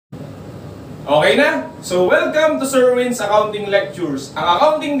Okay na? So, welcome to Sir Win's Accounting Lectures, ang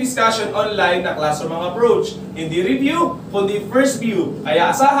accounting discussion online na classroom approach. Hindi review, kundi first view.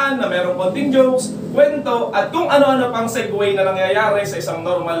 Kaya asahan na merong konting jokes, kwento, at kung ano-ano pang segway na nangyayari sa isang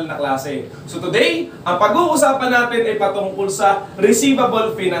normal na klase. So today, ang pag-uusapan natin ay patungkol sa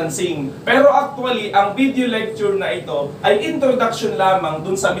receivable financing. Pero actually, ang video lecture na ito ay introduction lamang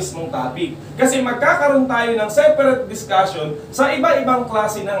dun sa mismong topic. Kasi magkakaroon tayo ng separate discussion sa iba-ibang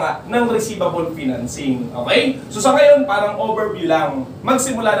klase na nga ng receivable financing. Okay? So sa ngayon, parang overview lang.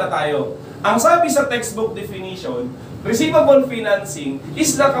 Magsimula na tayo. Ang sabi sa textbook definition, receivable financing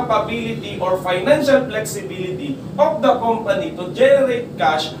is the capability or financial flexibility of the company to generate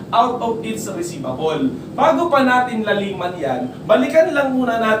cash out of its receivable. Bago pa natin laliman yan, balikan lang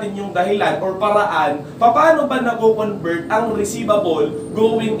muna natin yung dahilan or paraan paano ba nako-convert ang receivable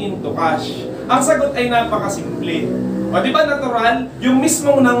going into cash. Ang sagot ay napakasimple. O di ba natural, yung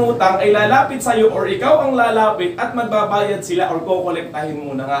mismong nangutang ay lalapit sa'yo or ikaw ang lalapit at magbabayad sila or kukolektahin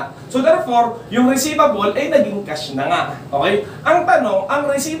mo na nga. So therefore, yung receivable ay naging cash na nga. Okay? Ang tanong, ang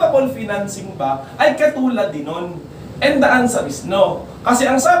receivable financing ba ay katulad din nun? And the answer is no. Kasi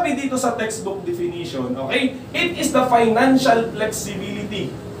ang sabi dito sa textbook definition, okay, it is the financial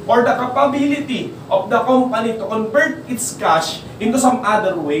flexibility or the capability of the company to convert its cash into some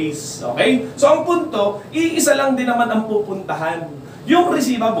other ways. Okay? So ang punto, iisa lang din naman ang pupuntahan. Yung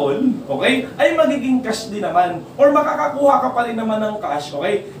receivable, okay, ay magiging cash din naman. Or makakakuha ka pa rin naman ng cash,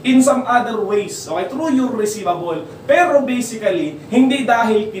 okay, in some other ways, okay, through your receivable. Pero basically, hindi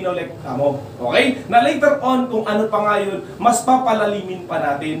dahil kinolekta mo. Okay? Na later on, kung ano pa nga yun, mas papalalimin pa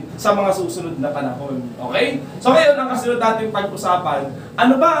natin sa mga susunod na panahon. Okay? So ngayon, ang kasunod natin pag-usapan,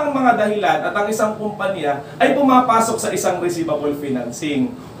 ano ba ang mga dahilan at ang isang kumpanya ay pumapasok sa isang receivable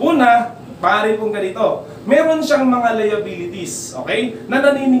financing? Una, pare kung ganito, meron siyang mga liabilities, okay, na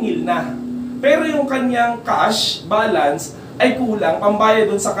naniningil na. Pero yung kanyang cash balance ay kulang pambayad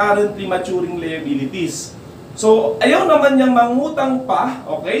dun sa currently maturing liabilities. So, ayaw naman niyang mangutang pa,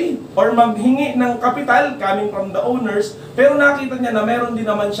 okay, or maghingi ng capital coming from the owners, pero nakita niya na meron din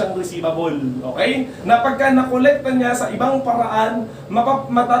naman siyang receivable, okay? Na pagka nakolekta niya sa ibang paraan,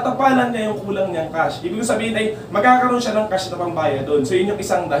 matatapalan niya yung kulang niyang cash. Ibig sabihin ay magkakaroon siya ng cash na pambayad doon. So, yun yung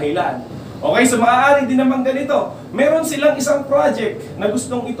isang dahilan. Okay, so maaari din naman ganito. Meron silang isang project na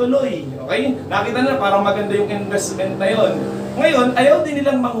gustong ituloy. Okay? Nakita na parang maganda yung investment na yon. Ngayon, ayaw din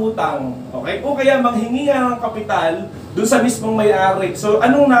nilang mangutang. Okay? O kaya manghingi nga ng kapital doon sa mismong may-ari. So,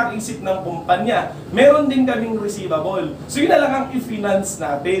 anong naisip ng kumpanya? Meron din kaming receivable. So, yun na lang ang i-finance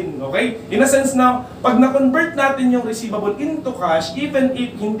natin. Okay? In a sense na, pag na-convert natin yung receivable into cash, even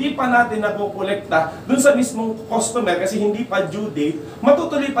if hindi pa natin nakukolekta doon sa mismong customer kasi hindi pa due date,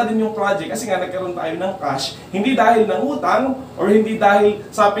 matutuloy pa din yung project kasi nga nagkaroon tayo ng cash. Hindi dahil ng utang or hindi dahil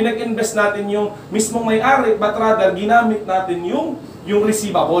sa pinag-invest natin yung mismong may-ari, but rather ginamit natin yung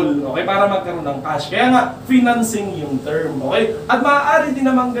receivable, okay, para magkaroon ng cash. Kaya nga, financing yung term, okay? At maaari din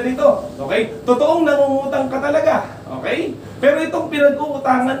naman ganito, okay? Totoong nangungutang ka talaga, okay? Pero itong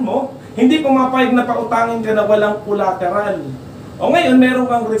pinag-uutangan mo, hindi pumapayag na pautangin ka na walang collateral. O ngayon, meron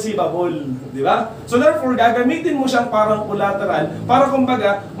kang receivable, di ba? So therefore, gagamitin mo siyang parang collateral para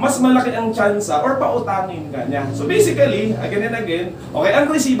kumbaga, mas malaki ang tsansa or pautangin ka niya. So basically, again and again, okay, ang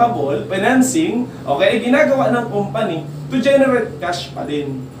receivable, financing, okay, ginagawa ng company to generate cash pa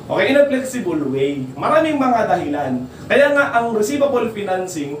din. Okay, in a flexible way. Maraming mga dahilan. Kaya nga, ang receivable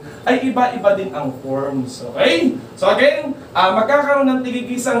financing ay iba-iba din ang forms. Okay? So again, magkakaroon ng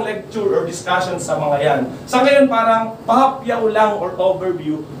tigigisang lecture or discussion sa mga yan. Sa ngayon, parang pahapyaw lang or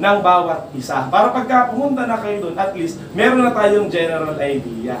overview ng bawat isa. Para pagka pumunta na kayo doon, at least, meron na tayong general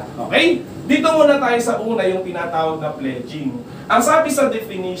idea. Okay? Dito muna tayo sa una, yung tinatawag na pledging. Ang sabi sa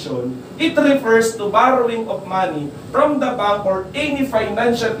definition, it refers to borrowing of money from the bank or any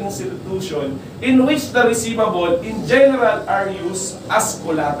financial institution in which the receivable in general are used as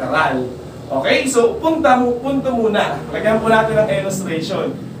collateral. Okay? So, punto muna. Lagyan po natin ng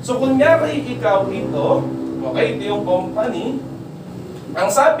illustration. So, kunyari ikaw ito, okay, ito yung company. Ang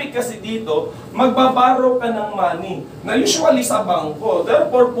sabi kasi dito, magbaborrow ka ng money na usually sa bangko.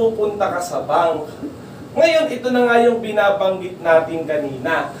 Therefore, pupunta ka sa bank. Ngayon, ito na nga yung binabanggit natin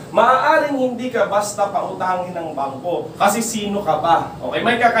kanina. Maaaring hindi ka basta pautangin ng bangko kasi sino ka ba? Okay,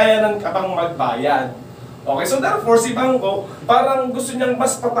 may kakayanan ka bang magbayad? Okay, so therefore, si bangko, parang gusto niyang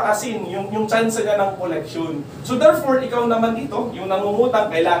mas pataasin yung chance niya ng collection. So therefore, ikaw naman ito, yung nangungutang,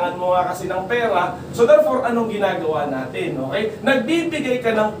 kailangan mo nga kasi ng pera. So therefore, anong ginagawa natin? Okay? Nagbibigay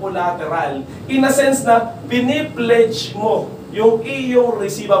ka ng collateral. In a sense na, pinipledge mo yung iyong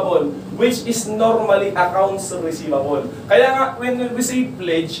receivable which is normally accounts receivable. Kaya nga, when we say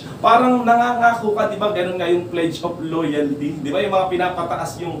pledge, parang nangangako ka, di ba, ganun nga yung pledge of loyalty, di ba, yung mga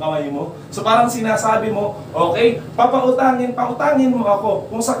pinapataas yung kamay mo. So parang sinasabi mo, okay, pautangin mo ako.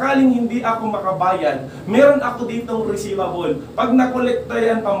 Kung sakaling hindi ako makabayad, meron ako ditong receivable. Pag nakolekta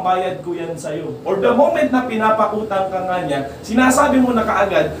yan, pambayad ko yan sa'yo. Or the moment na pinapautang ka nga niya, sinasabi mo na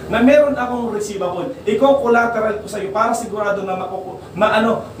kaagad na meron akong receivable. Ikaw, collateral ko sa'yo para sigurado na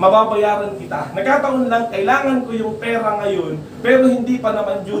mababayaran kita. Nagkataon lang, kailangan ko yung pera ngayon, pero hindi pa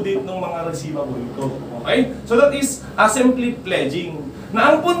naman due date ng mga receivable ko. Okay? So that is simply pledging.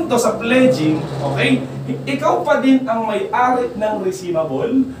 Na ang punto sa pledging, okay, ikaw pa din ang may-ari ng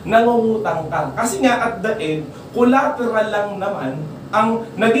receivable, nangungutang ka. Kasi nga at the end, collateral lang naman ang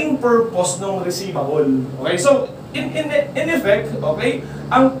naging purpose ng receivable. Okay? So, in effect, okay,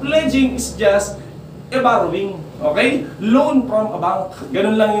 ang pledging is just a borrowing. Okay? Loan from a bank.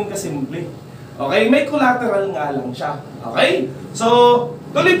 Ganun lang yun kasimple. Okay? May collateral nga lang siya. Okay? So,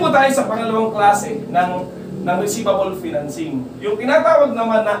 tuloy po tayo sa pangalawang klase ng receivable financing. Yung tinatawag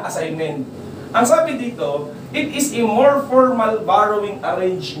naman na assignment. Ang sabi dito, it is a more formal borrowing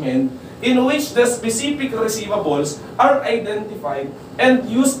arrangement in which the specific receivables are identified and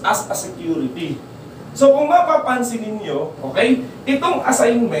used as a security. So kung mapapansin ninyo, okay, itong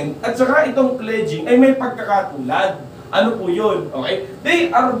assignment at saka itong pledging ay may pagkakatulad. Ano po yun? Okay? They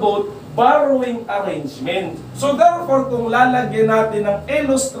are both borrowing arrangement. So therefore, kung lalagyan natin ng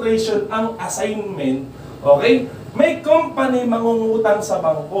illustration ang assignment, okay, may company mangungutang sa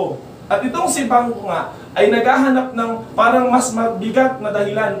bangko. At itong si bangko nga ay naghahanap ng parang mas mabigat na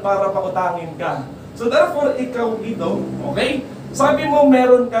dahilan para pautangin ka. So therefore, ikaw dito, okay, sabi mo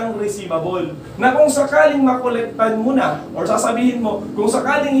meron kang receivable na kung sakaling makolektan mo na or sasabihin mo, kung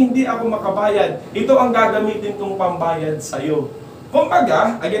sakaling hindi ako makabayad, ito ang gagamitin kong pambayad sa'yo.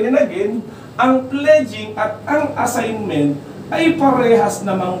 Kumbaga, again and again, ang pledging at ang assignment ay parehas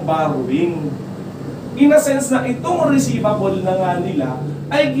namang borrowing. In a sense na itong receivable na nga nila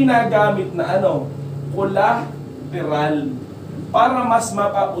ay ginagamit na collateral para mas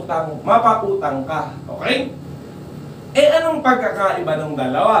mapautang ka. Okay? Anong pagkakaiba ng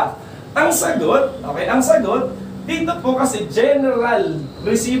dalawa? Ang sagot, dito po kasi general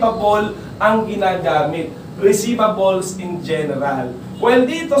receivable ang ginagamit. Receivables in general. Well,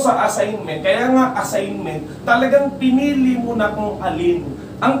 dito sa assignment, kaya nga assignment, talagang pinili mo na kung alin.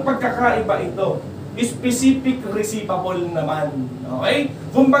 Ang pagkakaiba ito, specific receivable naman. Okay?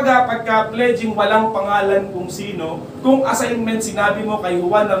 Kumbaga, pagka pledging walang pangalan kung sino, kung assignment sinabi mo kay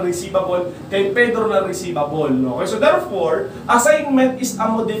Juan na receivable, kay Pedro na receivable. Okay? So therefore, assignment is a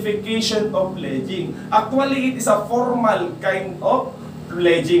modification of pledging. Actually, it is a formal kind of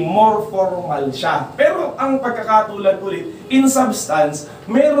pledging, more formal siya. Pero ang pagkakatulad ulit, in substance,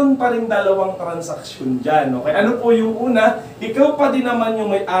 meron pa rin dalawang transaksyon dyan. Okay? Ano po yung una? Ikaw pa din naman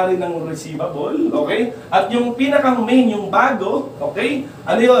yung may-ari ng receivable. Okay? At yung pinakang main, yung bago, okay?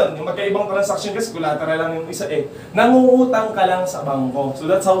 Ano yun? Yung magkaibang transaksyon kasi collateral lang yung isa nangungutang ka lang sa bangko. So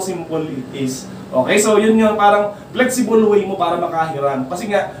that's how simple it is. Okay, so yun yung parang flexible way mo para makahiram. Kasi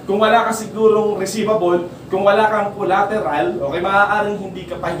nga, kung wala ka sigurong receivable, kung wala kang collateral, okay, maaaring hindi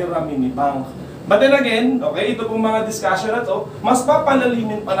ka pahiramin ni bank. But then again, okay, ito pong mga discussion na to, mas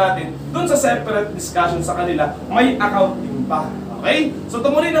papalalimin pa natin dun sa separate discussion sa kanila, may accounting pa. Okay? So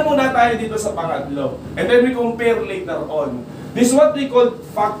tumuloy na muna tayo dito sa pangatlo. And then we compare later on. This is what we call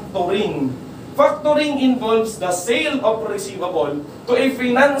factoring. Factoring involves the sale of receivable to a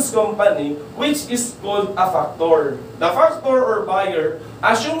finance company which is called a factor. The factor or buyer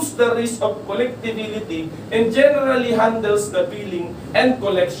assumes the risk of collectibility and generally handles the billing and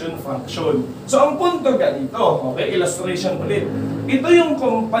collection function. So ang punto ganito, okay, illustration ulit. Ito yung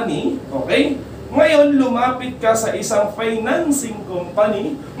company, okay? Ngayon, lumapit ka sa isang financing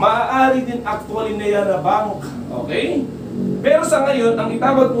company, maaari din actually na yan na bank, okay? Pero sa ngayon, ang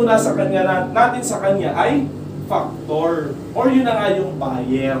itawag muna sa kanya natin sa kanya ay factor or yun na nga yung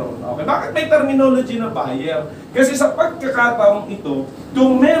buyer. Okay? Bakit may terminology na buyer? Kasi sa pagkakataong ito,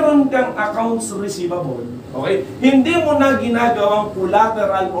 kung meron kang accounts receivable, okay, hindi mo na ginagawang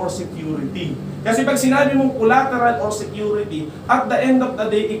collateral or security. Kasi pag sinabi mong collateral or security, at the end of the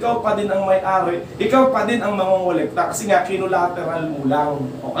day, ikaw pa din ang may-ari, ikaw pa din ang mangongolekta kasi nga kinulateral mo lang.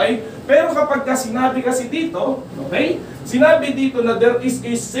 Okay? Pero kapag sinabi kasi dito, okay, sinabi dito na there is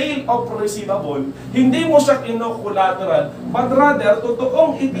a sale of receivable, hindi mo siya kino-collateral, but rather,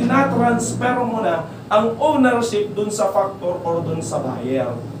 totoong itinatransfer mo na ang ownership dun sa factor or dun sa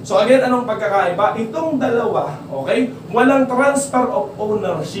buyer. So again, anong pagkakaiba? Itong dalawa, okay, walang transfer of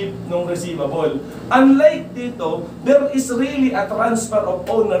ownership ng receivable. Unlike dito, there is really a transfer of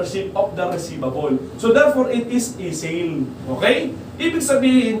ownership of the receivable. So therefore, it is a sale. Okay? Ibig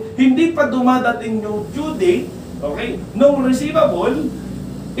sabihin, hindi pa dumadating yung due date, okay, ng receivable,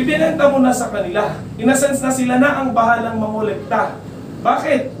 ibinenta mo na sa kanila. In a sense na sila na ang bahalang mangolekta.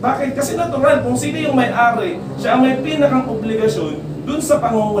 Bakit? Bakit? Kasi natural, kung sino yung may-ari, siya ang may pinakang obligasyon dun sa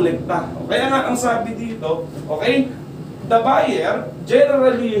pangongolekta. Kaya nga ang sabi dito, okay, the buyer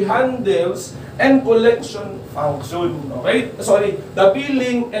generally handles and collection function. Okay? Sorry, the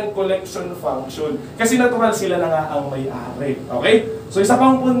billing and collection function. Kasi natural sila na nga ang may-ari. Okay? So isa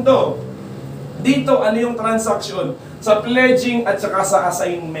pang punto, dito ano yung transaction? Sa pledging at saka sa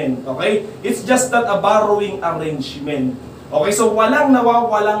assignment. Okay? It's just that a borrowing arrangement. Okay, so walang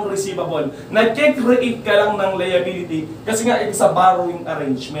nawawalang receivable. Nag-create ka lang ng liability kasi nga it's a borrowing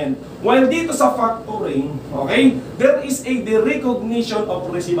arrangement. While dito sa factoring, okay, there is a recognition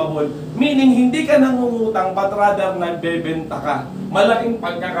of receivable. Meaning, hindi ka nangungutang but rather nagbebenta ka. Malaking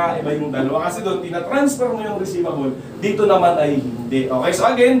pagkakaiba yung dalawa. Kasi doon, tina-transfer mo yung receivable. Dito naman ay hindi. Okay, so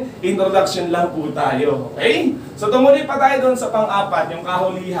again, introduction lang po tayo. Okay? So tumuloy pa tayo doon sa pang-apat, yung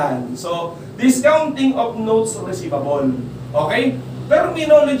kahulihan. So, discounting of notes receivable. Okay?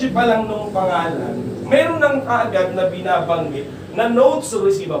 Terminology pa lang nung pangalan, meron ng kaagad na binabanggit na notes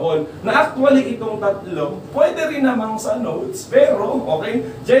receivable. Na actually itong tatlo, pwede rin namang sa notes, pero, okay,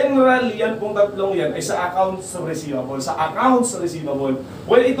 generally yan pong tatlong yan ay sa accounts receivable. Sa accounts receivable.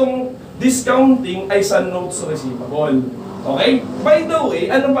 Well, itong discounting ay sa notes receivable. Okay? By the way,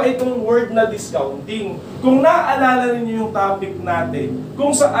 ano ba itong word na discounting? Kung naaalala niyo yung topic natin,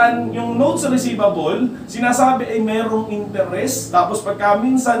 kung saan yung notes receivable, sinasabi ay merong interest, tapos pagka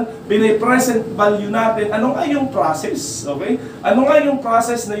minsan pinipresent value natin, ano nga yung process? Okay? Ano nga yung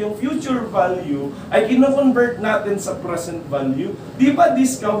process na yung future value ay kino-convert natin sa present value? Di ba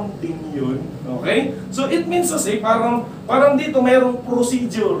discounting yun? Okay? So it means to say, parang dito merong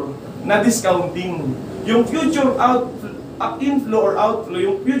procedure na discounting. Yung future inflow or outflow,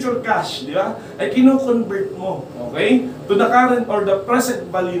 yung future cash, di ba? Ay kino-convert mo, okay? To the current or the present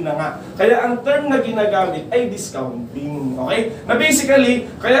value na nga. Kaya ang term na ginagamit ay discounting, okay? Na basically,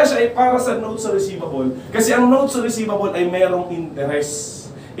 kaya siya ay para sa notes receivable. Kasi ang notes receivable ay merong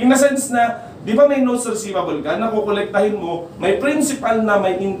interest. In a sense na, di ba may notes receivable ka, nakukolektahin mo, may principal na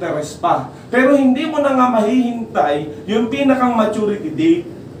may interest pa. Pero hindi mo na nga mahihintay yung pinakang maturity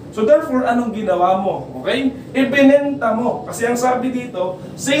date. So therefore, anong ginawa mo? Okay? Ibinenta mo. Kasi ang sabi dito,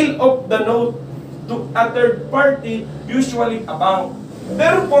 sale of the note to a third party, usually a bank.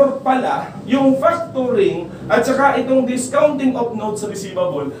 Therefore pala, yung factoring at saka itong discounting of notes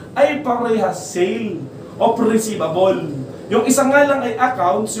receivable ay parehas sale of receivable. Yung isa nga lang ay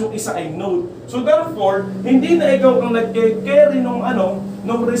accounts, yung isa ay note. So therefore, hindi na ikaw ang nag-carry nung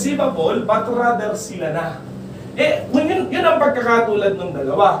receivable, but rather sila na. Yun ang pagkakatulad ng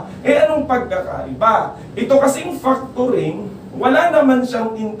dalawa. Anong pagkakaiba? Ito kasing factoring, wala naman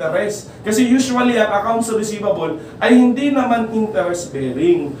siyang interest. Kasi usually ang accounts receivable ay hindi naman interest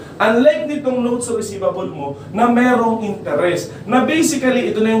bearing. Unlike nitong notes receivable mo na merong interest. Na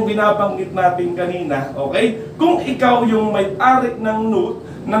basically, ito na yung binabanggit natin kanina. Okay? Kung ikaw yung may-ari ng note,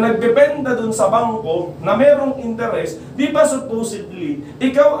 na nagbebenta dun sa bangko na merong interest, di ba supposedly,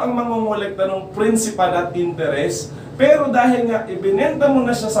 ikaw ang mangongolekta ng principal at interest, pero dahil nga ibinenta mo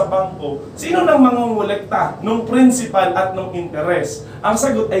na siya sa bangko, sino nang mangongolekta ng principal at ng interest? Ang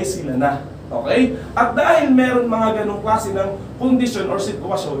sagot ay sila na. Okay? At dahil meron mga ganong klase ng kondisyon or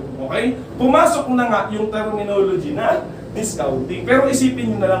sitwasyon, okay? Pumasok na nga yung terminology na discounting. Pero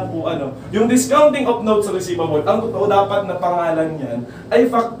isipin nyo na lang po yung discounting of notes receivable, ang totoo dapat na pangalan yan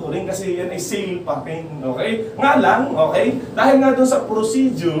ay factoring kasi yan ay sale pa rin. Okay? Nga lang, okay? Dahil nga doon sa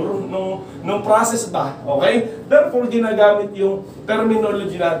procedure nung process ba, okay? Therefore, ginagamit yung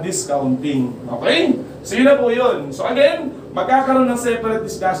terminology na discounting. Okay? So yun na po yun. So again, magkakaroon ng separate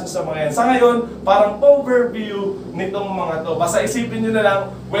discussion sa mga yan. Sa ngayon, parang overview nitong mga to. Basta isipin nyo na lang,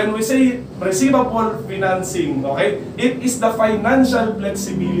 when we say receivable financing, okay, it is the financial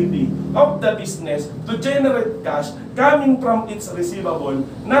flexibility of the business to generate cash coming from its receivable,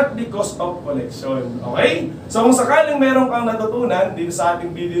 not the cost of collection. Okay? So kung sakaling meron kang natutunan dito sa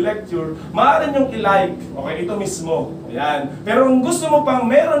ating video lecture, maaari nyong i-like, okay, ito mismo. Ayan. Pero kung gusto mo pang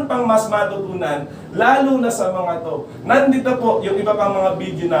meron pang mas matutunan, lalo na sa mga to, nandito po yung iba pang mga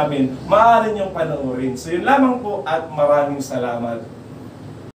video namin, maaari nyong panoorin. So yun lamang po at maraming salamat.